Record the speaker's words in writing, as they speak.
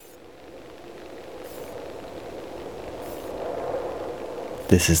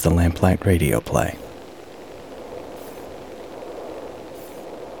This is the Lamplight Radio Play.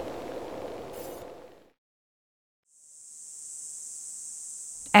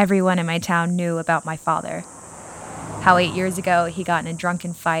 Everyone in my town knew about my father. How 8 years ago he got in a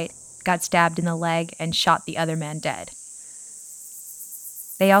drunken fight, got stabbed in the leg, and shot the other man dead.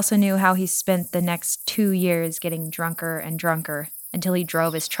 They also knew how he spent the next 2 years getting drunker and drunker until he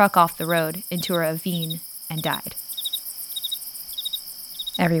drove his truck off the road into a ravine and died.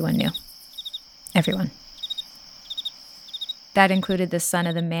 Everyone knew. Everyone. That included the son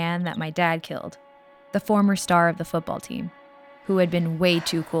of the man that my dad killed, the former star of the football team, who had been way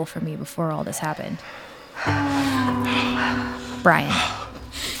too cool for me before all this happened. Brian.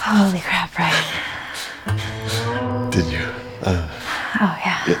 Holy crap, Brian. Did you? Oh,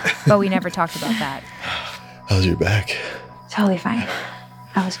 yeah. But we never talked about that. How's your back? Totally fine.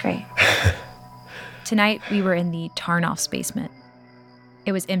 That was great. Tonight, we were in the Tarnoff's basement.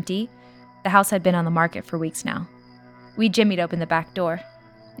 It was empty. The house had been on the market for weeks now. We jimmied open the back door.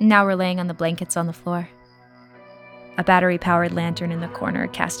 Now we're laying on the blankets on the floor. A battery-powered lantern in the corner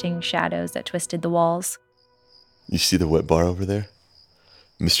casting shadows that twisted the walls. You see the wet bar over there?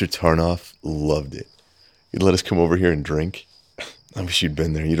 Mr. Tarnoff loved it. He'd let us come over here and drink. I wish you'd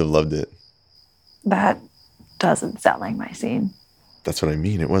been there. You'd have loved it. That doesn't sound like my scene. That's what I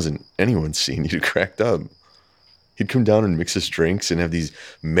mean. It wasn't anyone's scene. You'd have cracked up. He'd come down and mix us drinks and have these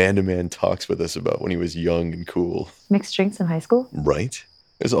man-to-man talks with us about when he was young and cool. Mixed drinks in high school? Right?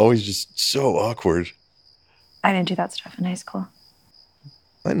 It was always just so awkward. I didn't do that stuff in high school.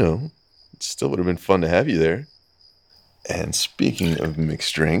 I know. It still would have been fun to have you there. And speaking of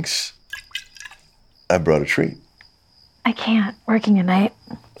mixed drinks, I brought a treat. I can't. Working at night.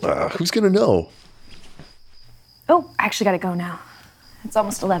 Who's gonna know? Oh, I actually gotta go now. It's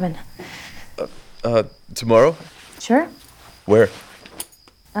almost 11. Tomorrow? Sure. Where?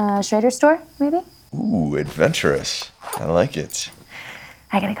 Schrader's store, maybe? Ooh, adventurous. I like it.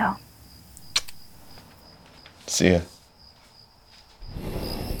 I gotta go. See ya.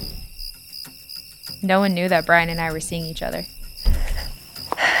 No one knew that Brian and I were seeing each other.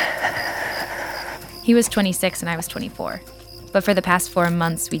 He was 26 and I was 24. But for the past 4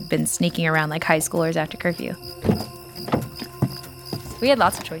 months, we'd been sneaking around like high schoolers after curfew. We had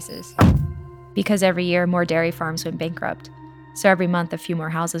lots of choices. Because every year, more dairy farms went bankrupt. So every month, a few more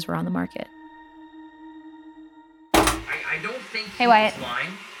houses were on the market. I don't think Hey, Wyatt. was lying.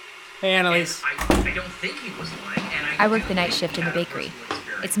 Hey, Annalise. I don't think he was lying. And I work the night shift in the bakery.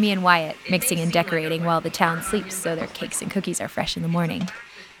 It's me and Wyatt, mixing and decorating while the town sleeps so their cakes and cookies are fresh in the morning.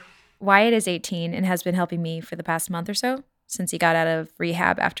 Wyatt is 18 and has been helping me for the past month or so, since he got out of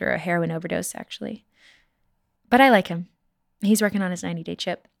rehab after a heroin overdose, actually. But I like him. He's working on his 90-day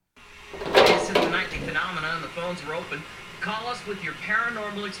chip. This is the nightly phenomenon. The phones are open. Call us with your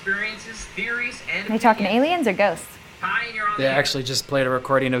paranormal experiences, theories, and Are you talking aliens or ghosts? Hi, and you're on They the air. actually just played a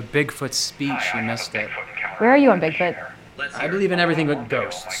recording of Bigfoot's speech. You missed it. Where are you on Bigfoot? Let's I hear believe it. in everything but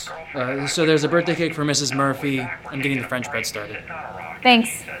ghosts. So there's a birthday cake for Mrs. Murphy. I'm getting the French bread started.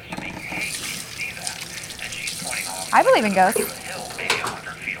 Thanks. I believe in ghosts.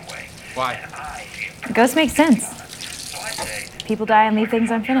 Why? Ghosts make sense. People die and leave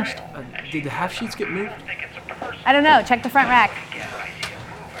things unfinished. Did the half sheets get moved? I don't know. Check the front rack.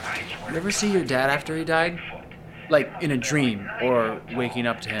 You ever see your dad after he died? Like in a dream, or waking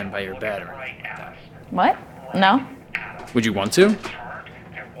up to him by your bed or anything like that. What? No. Would you want to?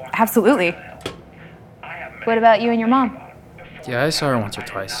 Absolutely. What about you and your mom? Yeah, I saw her once or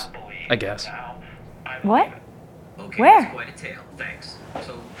twice. I guess. What? Okay, Where? that's quite a tale. Thanks.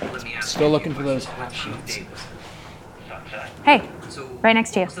 So let me ask Still you looking a for question. those half sheets. Davis. Hey, So right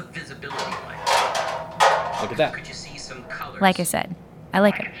next to you. what's the visibility like? Look at that. Could you see some colors? Like I said, I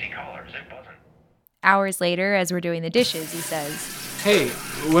like him. Hours later, as we're doing the dishes, he says, Hey,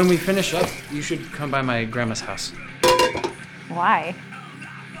 when we finish up, you should come by my grandma's house. Why?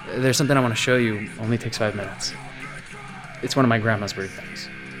 There's something I want to show you. Only takes 5 minutes. It's one of my grandma's weird things.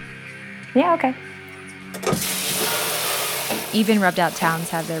 Yeah, okay. even rubbed-out towns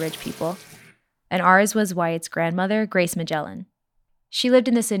have their rich people. And ours was Wyatt's grandmother, Grace Magellan. She lived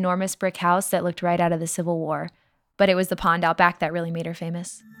in this enormous brick house that looked right out of the Civil War, but it was the pond out back that really made her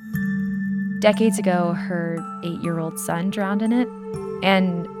famous. Decades ago, her 8-year-old son drowned in it,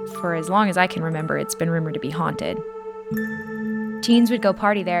 and for as long as I can remember, it's been rumored to be haunted. Teens would go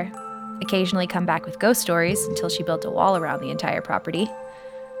party there, occasionally come back with ghost stories until she built a wall around the entire property.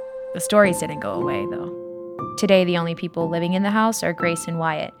 The stories didn't go away, though. Today, the only people living in the house are Grace and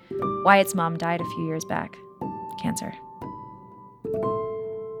Wyatt. Wyatt's mom died a few years back. Cancer.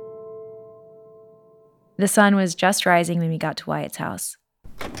 The sun was just rising when we got to Wyatt's house.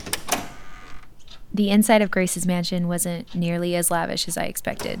 The inside of Grace's mansion wasn't nearly as lavish as I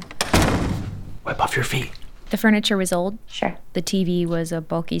expected. Wipe off your feet. The furniture was old. Sure. The TV was a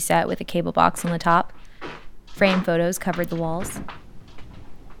bulky set with a cable box on the top. Framed photos covered the walls.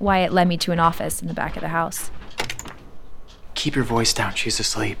 Wyatt led me to an office in the back of the house. Keep your voice down. She's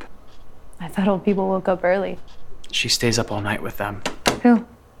asleep. I thought old people woke up early. She stays up all night with them. Who?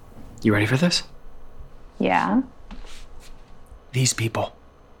 You ready for this? Yeah. These people.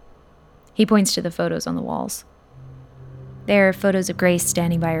 He points to the photos on the walls. They're photos of Grace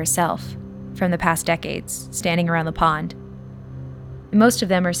standing by herself, from the past decades, standing around the pond. Most of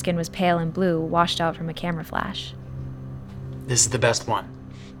them, her skin was pale and blue, washed out from a camera flash. This is the best one.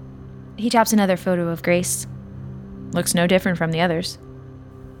 He taps another photo of Grace. Looks no different from the others.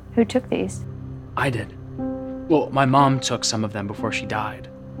 Who took these? I did. Well, my mom took some of them before she died.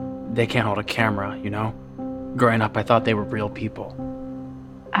 They can't hold a camera, you know? Growing up, I thought they were real people.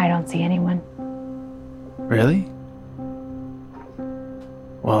 I don't see anyone. Really?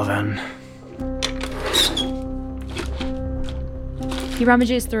 Well then. He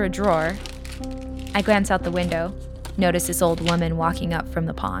rummages through a drawer. I glance out the window, notice this old woman walking up from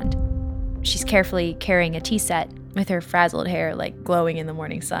the pond. She's carefully carrying a tea set, with her frazzled hair glowing in the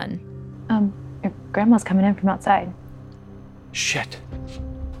morning sun. Your grandma's coming in from outside. Shit.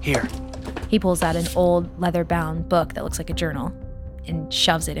 Here. He pulls out an old leather-bound book that looks like a journal and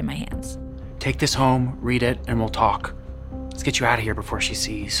shoves it in my hands. Take this home, read it, and we'll talk. Let's get you out of here before she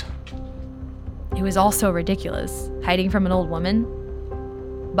sees. It was all so ridiculous, hiding from an old woman.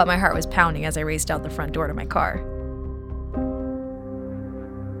 But my heart was pounding as I raced out the front door to my car.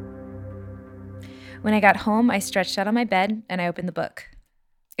 When I got home, I stretched out on my bed and I opened the book.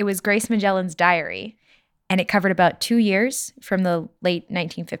 It was Grace Magellan's diary, and it covered about 2 years from the late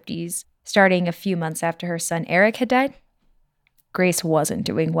 1950s, starting a few months after her son Eric had died. Grace wasn't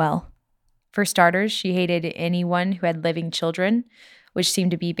doing well. For starters, she hated anyone who had living children, which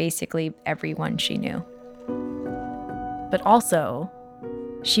seemed to be basically everyone she knew. But also,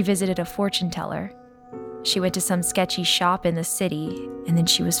 she visited a fortune teller. She went to some sketchy shop in the city, and then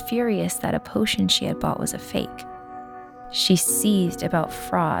she was furious that a potion she had bought was a fake. She seethed about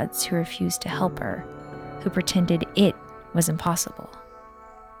frauds who refused to help her, who pretended it was impossible.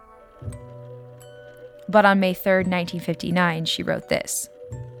 But on May 3rd, 1959, she wrote this.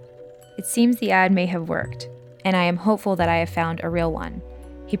 It seems the ad may have worked, and I am hopeful that I have found a real one.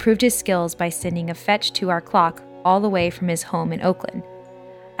 He proved his skills by sending a fetch to our clock all the way from his home in Oakland.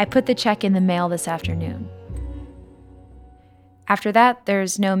 I put the check in the mail this afternoon. After that,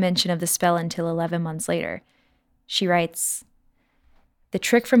 there's no mention of the spell until 11 months later. She writes, the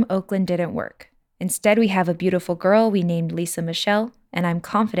trick from Oakland didn't work. Instead, we have a beautiful girl we named Lisa Michelle, and I'm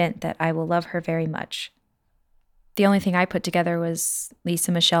confident that I will love her very much. The only thing I put together was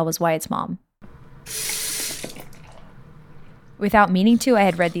Lisa Michelle was Wyatt's mom. Without meaning to, I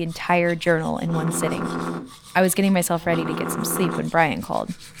had read the entire journal in one sitting. I was getting myself ready to get some sleep when Brian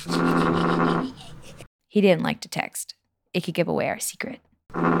called. He didn't like to text. It could give away our secret.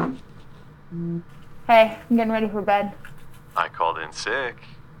 Hey, I'm getting ready for bed. I called in sick.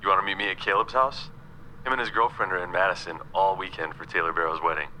 You want to meet me at Caleb's house? Him and his girlfriend are in Madison all weekend for Taylor Barrow's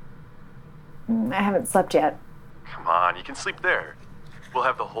wedding. I haven't slept yet. Come on, you can sleep there. We'll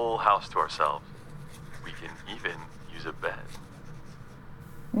have the whole house to ourselves. We can even use a bed.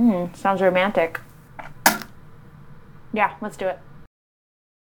 Sounds romantic. Yeah, let's do it.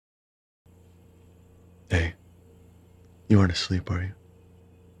 Hey, you aren't asleep, are you?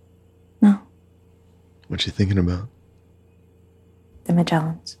 No. What you thinking about? The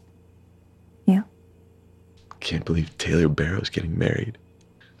Magellans. You? Can't believe Taylor Barrow's getting married.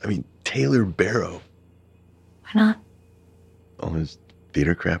 I mean, Taylor Barrow. Why not? All his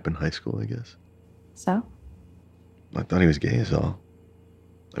theater crap in high school, I guess. So? I thought he was gay is all.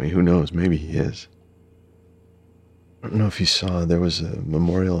 I mean, who knows? Maybe he is. I don't know if you saw, there was a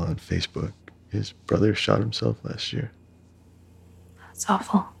memorial on Facebook. His brother shot himself last year. That's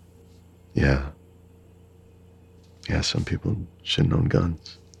awful. Yeah. Yeah, some people shouldn't own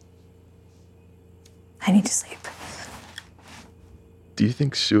guns. I need to sleep. Do you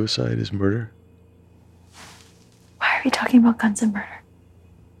think suicide is murder? Why are we talking about guns and murder?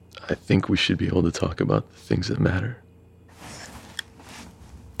 I think we should be able to talk about the things that matter.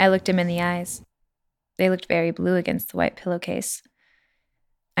 I looked him in the eyes. They looked very blue against the white pillowcase.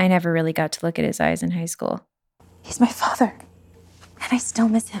 I never really got to look at his eyes in high school. He's my father, and I still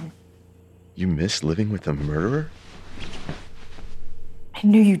miss him. You miss living with a murderer? I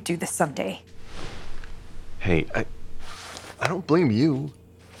knew you'd do this someday. Hey, I don't blame you.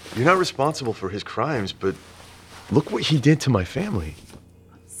 You're not responsible for his crimes, but look what he did to my family.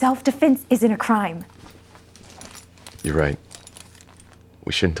 Self-defense isn't a crime. You're right.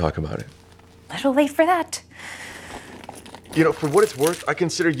 We shouldn't talk about it. Little late for that. You know, for what it's worth, I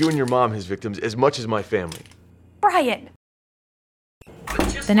consider you and your mom his victims as much as my family. Brian!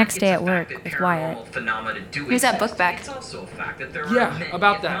 The next day at work with Wyatt. Here's that book back. Yeah,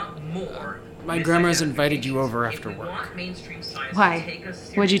 about that. My grandma's invited you over after work. Why?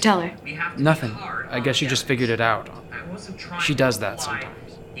 What'd you tell her? Nothing. I guess she just figured it out. She does that sometimes.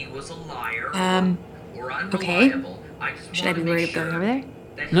 Okay. Should I be worried about going over there?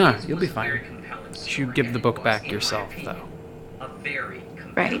 No, you'll be fine. You give the book back yourself, though.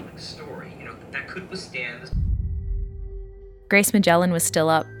 Right. Grace Magellan was still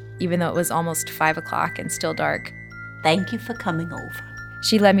up, even though it was almost 5 o'clock and still dark. Thank you for coming over.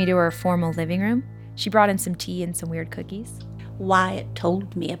 She led me to her formal living room. She brought in some tea and some weird cookies. Wyatt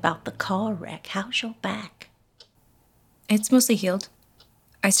told me about the car wreck. How's your back? It's mostly healed.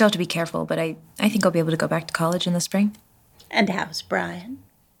 I still have to be careful, but I think I'll be able to go back to college in the spring. And how's Brian?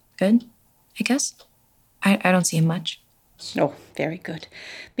 Good, I guess. I don't see him much. Oh, very good.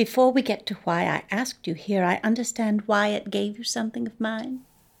 Before we get to why I asked you here, I understand Wyatt gave you something of mine?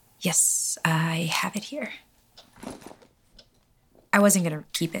 Yes, I have it here. I wasn't going to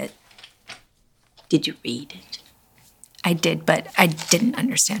keep it. Did you read it? I did, but I didn't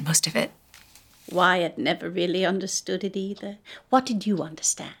understand most of it. Wyatt never really understood it either. What did you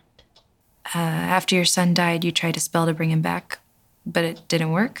understand? After your son died, you tried to spell to bring him back, but it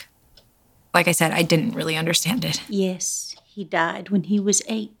didn't work. Like I said, I didn't really understand it. Yes, he died when he was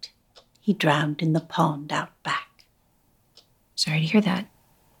 8. He drowned in the pond out back. Sorry to hear that.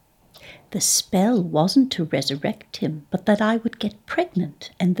 The spell wasn't to resurrect him, but that I would get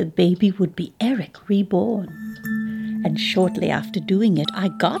pregnant and the baby would be Eric reborn. And shortly after doing it, I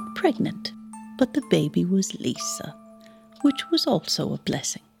got pregnant, but the baby was Lisa, which was also a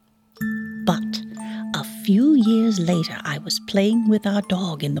blessing. But a few years later, I was playing with our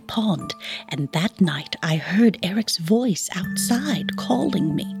dog in the pond, and that night I heard Eric's voice outside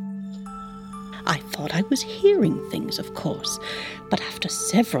calling me. I thought I was hearing things, of course, but after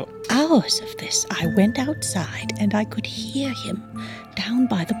several hours of this, I went outside and I could hear him down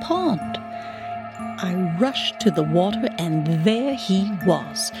by the pond. I rushed to the water, and there he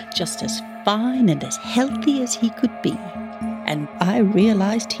was, just as fine and as healthy as he could be. And I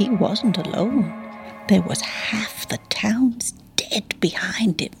realized he wasn't alone. There was half the town's dead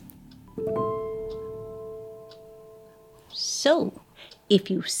behind him. So, if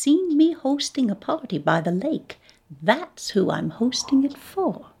you've seen me hosting a party by the lake, that's who I'm hosting it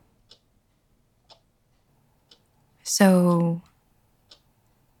for. So,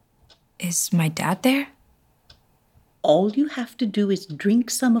 is my dad there? All you have to do is drink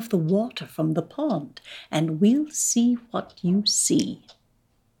some of the water from the pond, and we'll see what you see.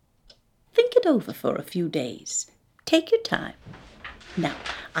 Think it over for a few days. Take your time. Now,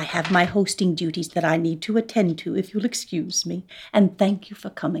 I have my hosting duties that I need to attend to, if you'll excuse me, and thank you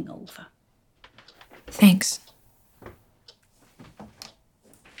for coming over. Thanks.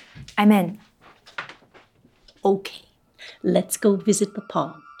 I'm in. Okay, let's go visit the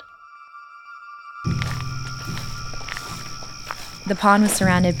pond. The pond was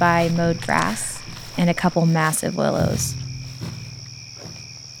surrounded by mowed grass and a couple massive willows.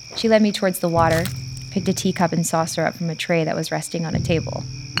 She led me towards the water, picked a teacup and saucer up from a tray that was resting on a table.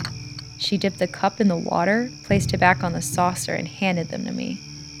 She dipped the cup in the water, placed it back on the saucer, and handed them to me.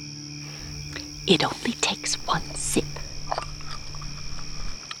 It only takes one sip.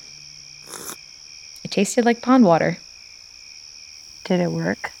 It tasted like pond water. Did it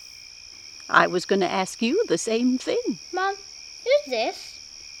work? I was going to ask you the same thing. Mom, who's this?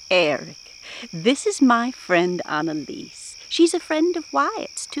 Eric. This is my friend Annalise. She's a friend of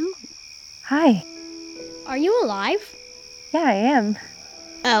Wyatt's, too. Hi. Are you alive? Yeah, I am.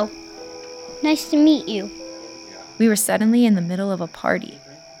 Oh, nice to meet you. We were suddenly in the middle of a party.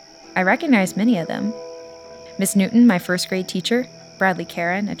 I recognized many of them. Miss Newton, my first grade teacher, Bradley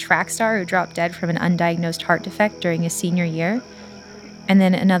Caron, a track star who dropped dead from an undiagnosed heart defect during his senior year, and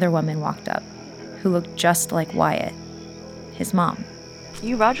then another woman walked up, who looked just like Wyatt, his mom.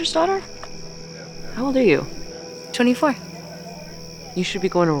 You Roger's daughter? How old are you? 24. You should be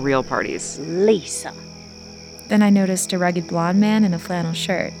going to real parties. Lisa. Then I noticed a rugged blonde man in a flannel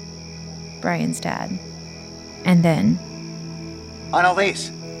shirt, Brian's dad. And then...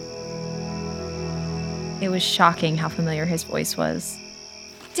 Annalise! It was shocking how familiar his voice was.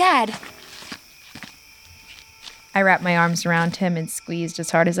 Dad! I wrapped my arms around him and squeezed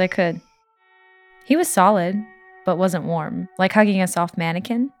as hard as I could. He was solid, but wasn't warm, like hugging a soft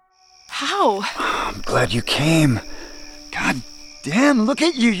mannequin. How? I'm glad you came. God Damn, look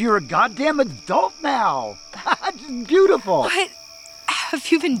at you. You're a goddamn adult now. Just beautiful. What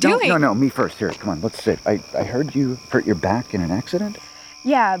have you been doing? No, me first. Here, come on, let's sit. I heard you hurt your back in an accident.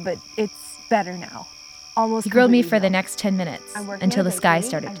 Yeah, but it's better now. Almost. He grilled me for completely the next 10 minutes until the sky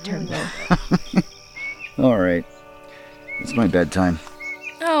started to turn blue. All right. It's my bedtime.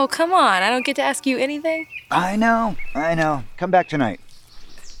 Oh, come on. I don't get to ask you anything? I know. Come back tonight.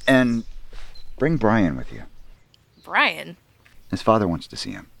 And bring Brian with you. Brian? His father wants to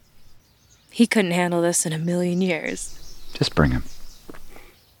see him. He couldn't handle this in a million years. Just bring him.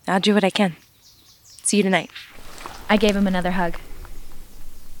 I'll do what I can. See you tonight. I gave him another hug.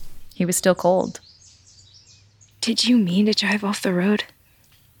 He was still cold. Did you mean to drive off the road?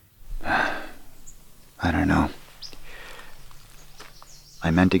 I don't know.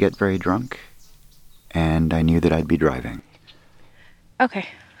 I meant to get very drunk, and I knew that I'd be driving. Okay.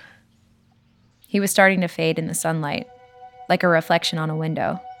 He was starting to fade in the sunlight, like a reflection on a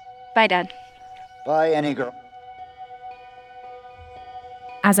window. Bye, Dad. Bye, Annie girl.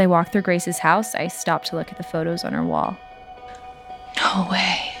 As I walked through Grace's house, I stopped to look at the photos on her wall. No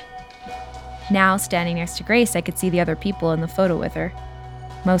way. Now, standing next to Grace, I could see the other people in the photo with her.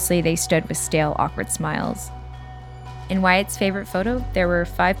 Mostly, they stood with stale, awkward smiles. In Wyatt's favorite photo, there were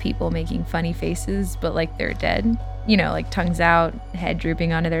 5 people making funny faces, but like they're dead. You know, like tongues out, head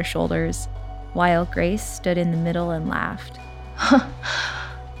drooping onto their shoulders, while Grace stood in the middle and laughed.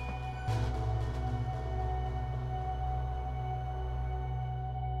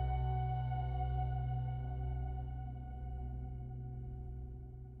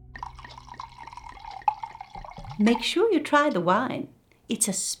 Make sure you try the wine. It's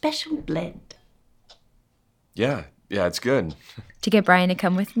a special blend. Yeah, it's good. To get Brian to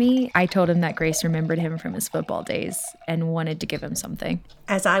come with me, I told him that Grace remembered him from his football days and wanted to give him something.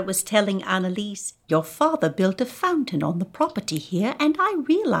 As I was telling Annalise, your father built a fountain on the property here, and I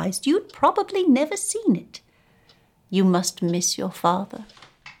realized you'd probably never seen it. You must miss your father.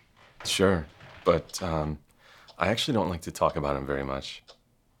 Sure, but I actually don't like to talk about him very much.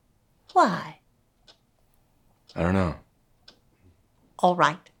 Why? I don't know. All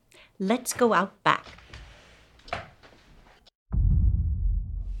right, let's go out back.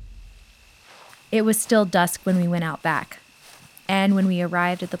 It was still dusk when we went out back. And when we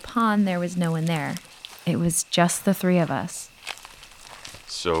arrived at the pond, there was no one there. It was just the 3 of us.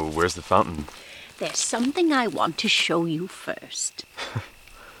 So, where's the fountain? There's something I want to show you first.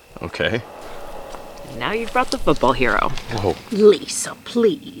 Okay. Now you've brought the football hero. Whoa. Lisa,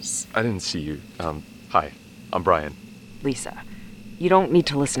 please. I didn't see you. Hi. I'm Brian. Lisa, you don't need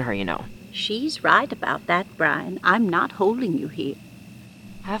to listen to her, you know. She's right about that, Brian. I'm not holding you here.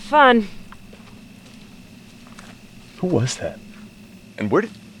 Have fun. Who was that? And where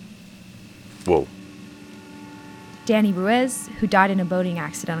did... Whoa. Danny Ruiz, who died in a boating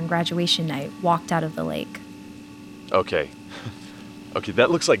accident on graduation night, walked out of the lake. Okay. Okay,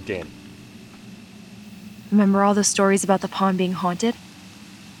 that looks like Danny. Remember all the stories about the pond being haunted?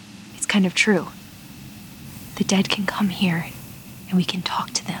 It's kind of true. The dead can come here, and we can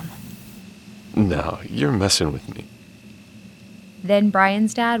talk to them. No, you're messing with me. Then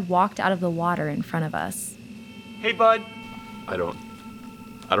Brian's dad walked out of the water in front of us. Hey, bud. I don't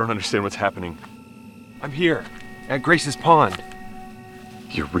understand what's happening. I'm here, at Grace's pond.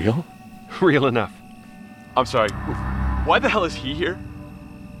 You're real? Real enough. I'm sorry. Why the hell is he here?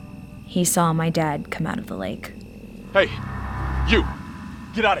 He saw my dad come out of the lake. Hey, you!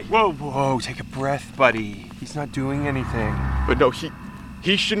 Get out of here! Whoa, take a breath, buddy. He's not doing anything. But no,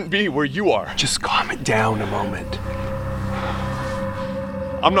 he shouldn't be where you are. Just calm it down a moment.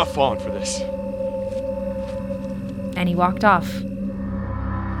 I'm not falling for this. And he walked off.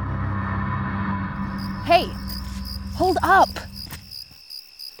 Hey, hold up.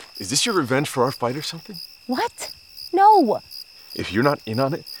 Is this your revenge for our fight or something? What? No. If you're not in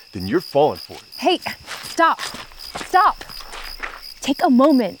on it, then you're falling for it. Hey, stop. Stop. Take a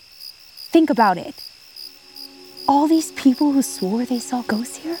moment. Think about it. All these people who swore they saw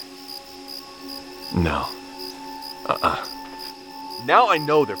ghosts here? No. Now I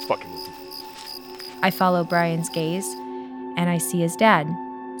know they're fucking with you. I follow Brian's gaze, and I see his dad,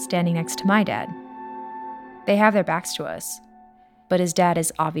 standing next to my dad. They have their backs to us, but his dad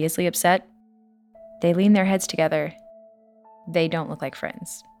is obviously upset. They lean their heads together. They don't look like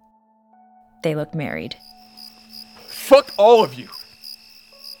friends. They look married. Fuck all of you!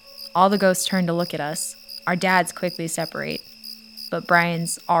 All the ghosts turn to look at us. Our dads quickly separate, but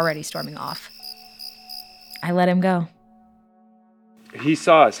Brian's already storming off. I let him go. He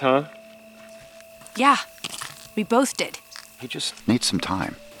saw us, huh? Yeah, we both did. He just needs some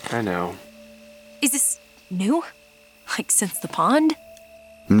time. I know. Is this new? Like since the pond?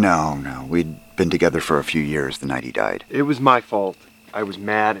 No. We'd been together for a few years the night he died. It was my fault. I was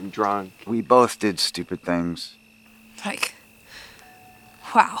mad and drunk. We both did stupid things. Like,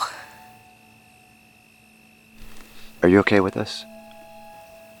 wow. Are you okay with this?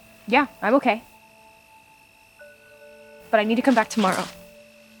 Yeah, I'm okay. But I need to come back tomorrow.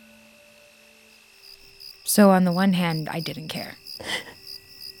 So on the one hand, I didn't care.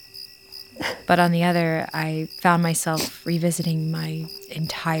 But on the other, I found myself revisiting my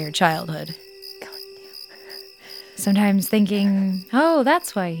entire childhood. Sometimes thinking, oh,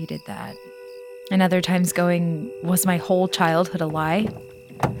 that's why he did that. And other times going, was my whole childhood a lie?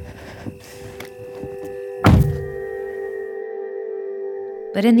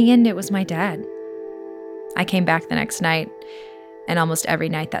 But in the end, it was my dad. I came back the next night, and almost every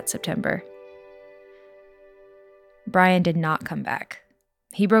night that September. Brian did not come back.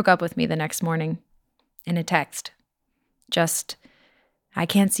 He broke up with me the next morning, in a text. Just, I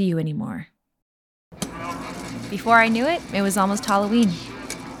can't see you anymore. Before I knew it, it was almost Halloween.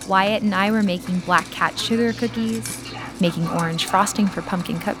 Wyatt and I were making Black Cat sugar cookies, making orange frosting for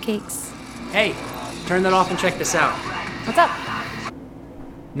pumpkin cupcakes. Hey, turn that off and check this out. What's up?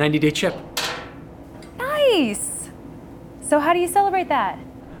 90-day chip. Nice! So how do you celebrate that?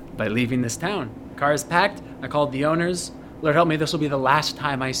 By leaving this town. Car is packed. I called the owners. Lord help me, this will be the last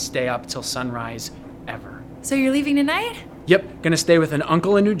time I stay up till sunrise, ever. So you're leaving tonight? Yep, gonna stay with an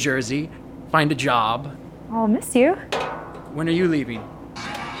uncle in New Jersey, find a job. I'll miss you. When are you leaving?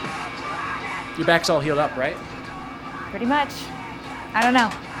 Your back's all healed up, right? Pretty much. I don't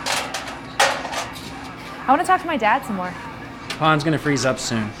know. I want to talk to my dad some more. Pond's gonna freeze up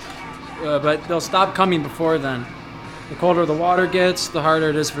soon. But they'll stop coming before then. The colder the water gets, the harder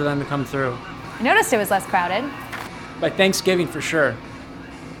it is for them to come through. I noticed it was less crowded. By Thanksgiving, for sure.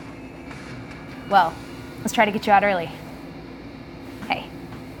 Well, let's try to get you out early. Hey,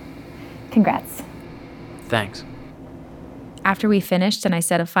 congrats. Thanks. After we finished and I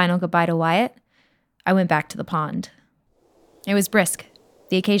said a final goodbye to Wyatt, I went back to the pond. It was brisk.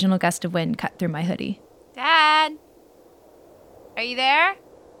 The occasional gust of wind cut through my hoodie. Dad! Are you there?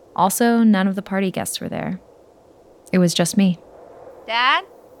 Also, none of the party guests were there. It was just me. Dad?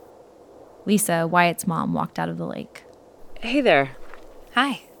 Lisa, Wyatt's mom, walked out of the lake. Hey there.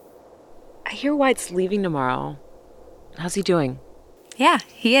 Hi. I hear Wyatt's leaving tomorrow. How's he doing? Yeah,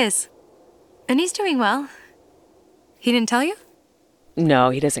 he is. And he's doing well. He didn't tell you? No,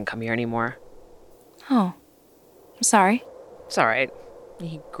 he doesn't come here anymore. Oh. I'm sorry. It's all right.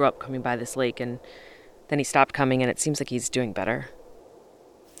 He grew up coming by this lake, and then he stopped coming, and it seems like he's doing better.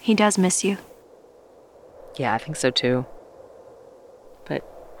 He does miss you. Yeah, I think so too. But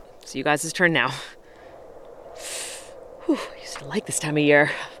it's you guys' turn now. Whew, I used to like this time of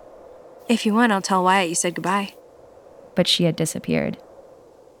year. If you want, I'll tell Wyatt you said goodbye. But she had disappeared.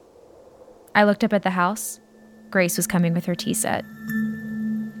 I looked up at the house. Grace was coming with her tea set.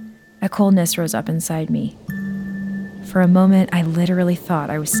 A coldness rose up inside me. For a moment, I literally thought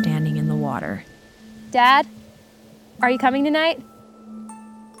I was standing in the water. Dad? Are you coming tonight?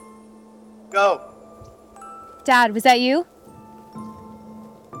 Go. Dad, was that you?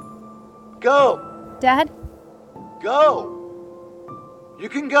 Go. Dad? Go. You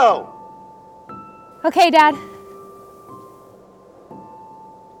can go. Okay, Dad.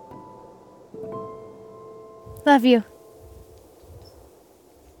 Love you.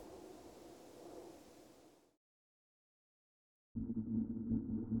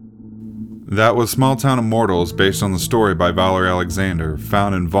 That was Small Town Immortals, based on the story by Valerie Alexander,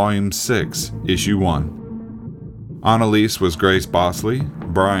 found in Volume 6, Issue 1. Annalise was Grace Bosley,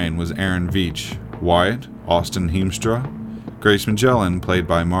 Brian was Aaron Veach, Wyatt, Austin Heemstra, Grace Magellan, played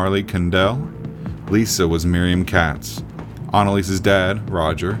by Marley Condell, Lisa was Miriam Katz, Annalise's dad,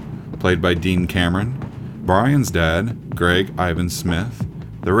 Roger, played by Dean Cameron, Brian's dad, Greg Ivan Smith,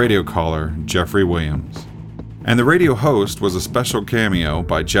 the radio caller, Jeffrey Williams. And the radio host was a special cameo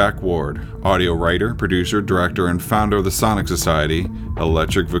by Jack Ward, audio writer, producer, director, and founder of the Sonic Society,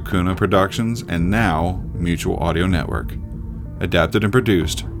 Electric Vicuna Productions, and now Mutual Audio Network. Adapted and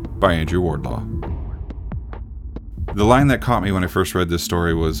produced by Andrew Wardlaw. The line that caught me when I first read this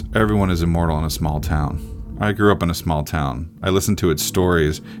story was, "Everyone is immortal in a small town." I grew up in a small town. I listened to its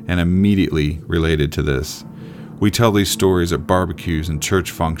stories and immediately related to this. We tell these stories at barbecues and church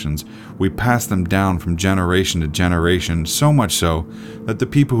functions. We pass them down from generation to generation, so much so that the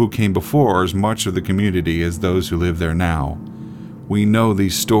people who came before are as much of the community as those who live there now. We know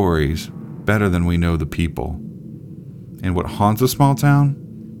these stories better than we know the people. And what haunts a small town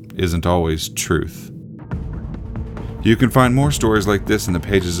isn't always truth. You can find more stories like this in the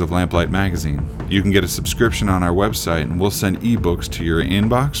pages of Lamplight Magazine. You can get a subscription on our website and we'll send ebooks to your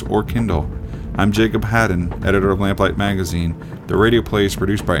inbox or Kindle. I'm Jacob Haddon, editor of Lamplight Magazine. The radio play is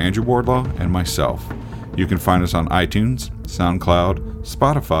produced by Andrew Wardlaw and myself. You can find us on iTunes, SoundCloud,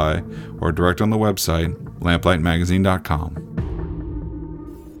 Spotify, or direct on the website,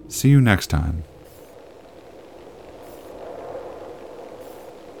 lamplightmagazine.com. See you next time.